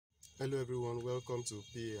Hello everyone, welcome to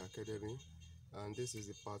PA Academy, and this is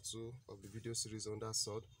the part 2 of the video series under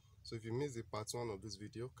Surd. So if you missed the part 1 of this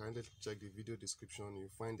video, kindly check the video description, you'll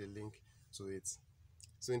find a link to it.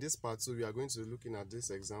 So in this part 2, we are going to be looking at these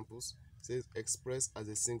examples. It says express as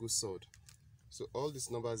a single surd. So all these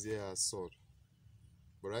numbers here are surd,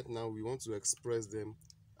 but right now we want to express them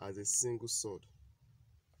as a single surd.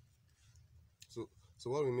 So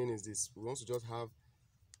what we mean is this: we want to just have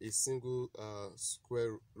a single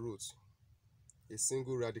square root, a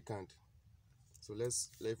single radicand. So let's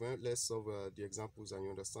solve the examples and you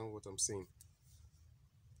understand what I'm saying.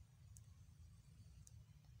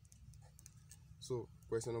 So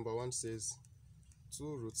question number 1 says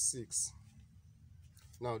 2 root 6.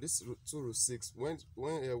 Now this 2 root 6, when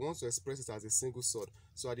I want to express it as a single surd,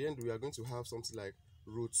 so at the end we are going to have something like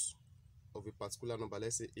roots of a particular number,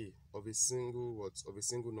 let's say a, of a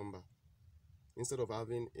single number, instead of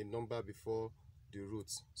having a number before the root.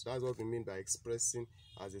 So that's what we mean by expressing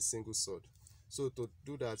as a single surd. So to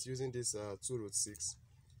do that, using this 2 root 6,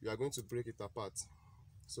 we are going to break it apart.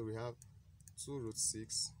 So we have 2 root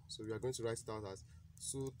 6, so we are going to write it out as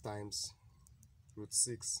 2 times root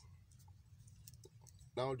 6.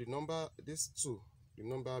 Now the number, this 2, the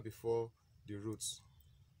number before the root,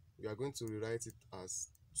 we are going to rewrite it as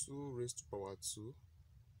 2 raised to power 2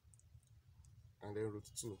 and then root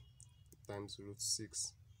 2 times root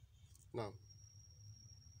 6. Now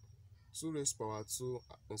 2 raised to power 2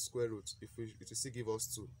 and square root, it will still give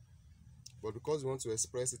us 2, but because we want to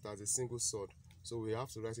express it as a single surd, so we have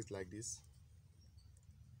to write it like this.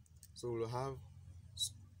 So we'll have,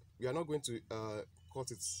 we are not going to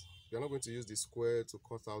cut it, we are not going to use the square to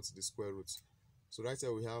cut out the square root. So right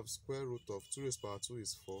here we have square root of 2 raised to power 2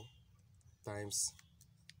 is 4 times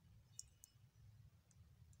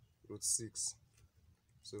root 6.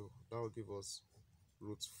 So that will give us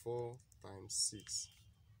root 4 times 6.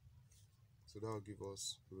 So that will give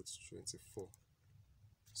us root 24.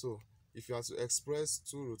 So if you are to express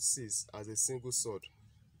 2 root 6 as a single surd,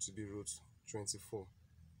 to be root 24.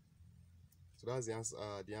 So that's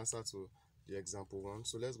the answer to the example 1.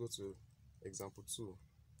 So let's go to example 2.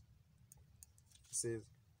 It says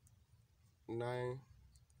 9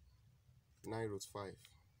 root 5.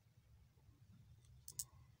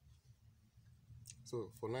 So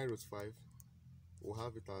for 9 root 5, we'll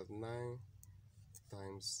have it as 9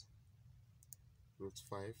 times root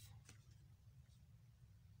 5.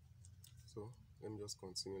 So let me just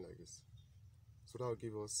continue like this. So that will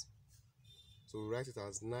give us, so we write it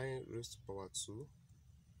as 9 raised to power 2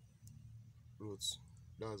 root,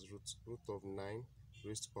 that's root of 9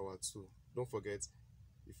 raised to power 2. Don't forget,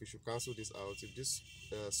 if we should cancel this out, if this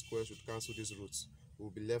square should cancel this root,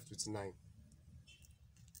 we'll be left with 9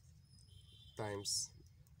 times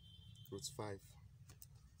root 5.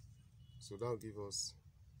 So that will give us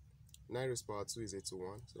 9 raised to power 2 is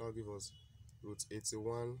 81. So that will give us root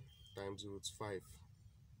 81 times root 5.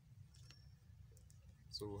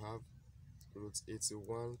 So we'll have root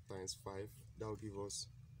 81 times 5. That will give us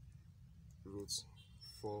root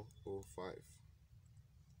 405.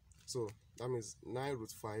 So that means 9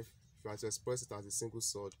 root 5, if you are to express it as a single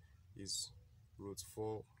surd, is root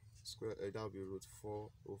 4 square, that will be root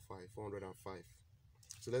 405, 405.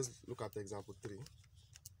 So let's look at example 3.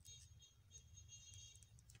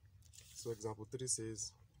 So example 3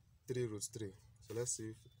 says 3 root 3. So let's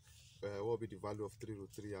see what will be the value of 3 root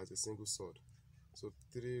 3 as a single surd. So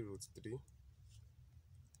 3 root 3.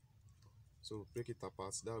 So break it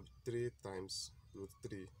apart. That will be 3 times root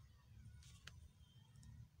 3.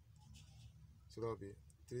 So that will be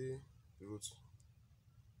 3 root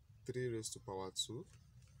 3 raised to power 2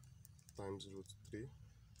 times root 3.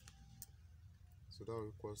 So that will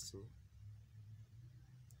equals to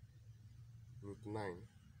root 9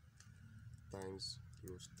 times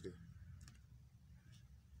root 3.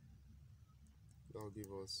 That will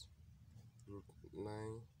give us root 9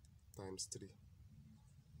 times 3.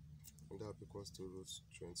 And that equals to root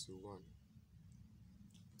 21.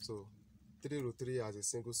 So 3 root 3 as a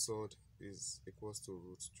single surd is equals to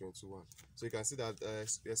root 21. So you can see that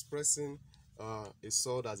expressing a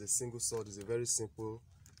surd as a single surd is very simple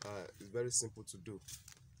to do.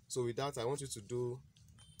 So with that, I want you to do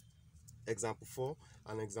example 4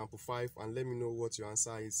 and example 5 and let me know what your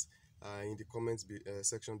answer is in the comments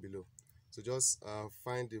section below. So just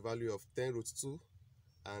find the value of 10 root 2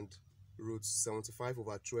 and root 75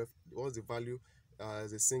 over 12. What's the value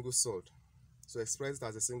as a single surd? So express it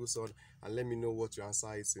as a single surd and let me know what your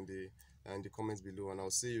answer is in the comments below, and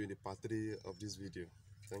I'll see you in the part 3 of this video.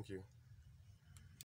 Thank you.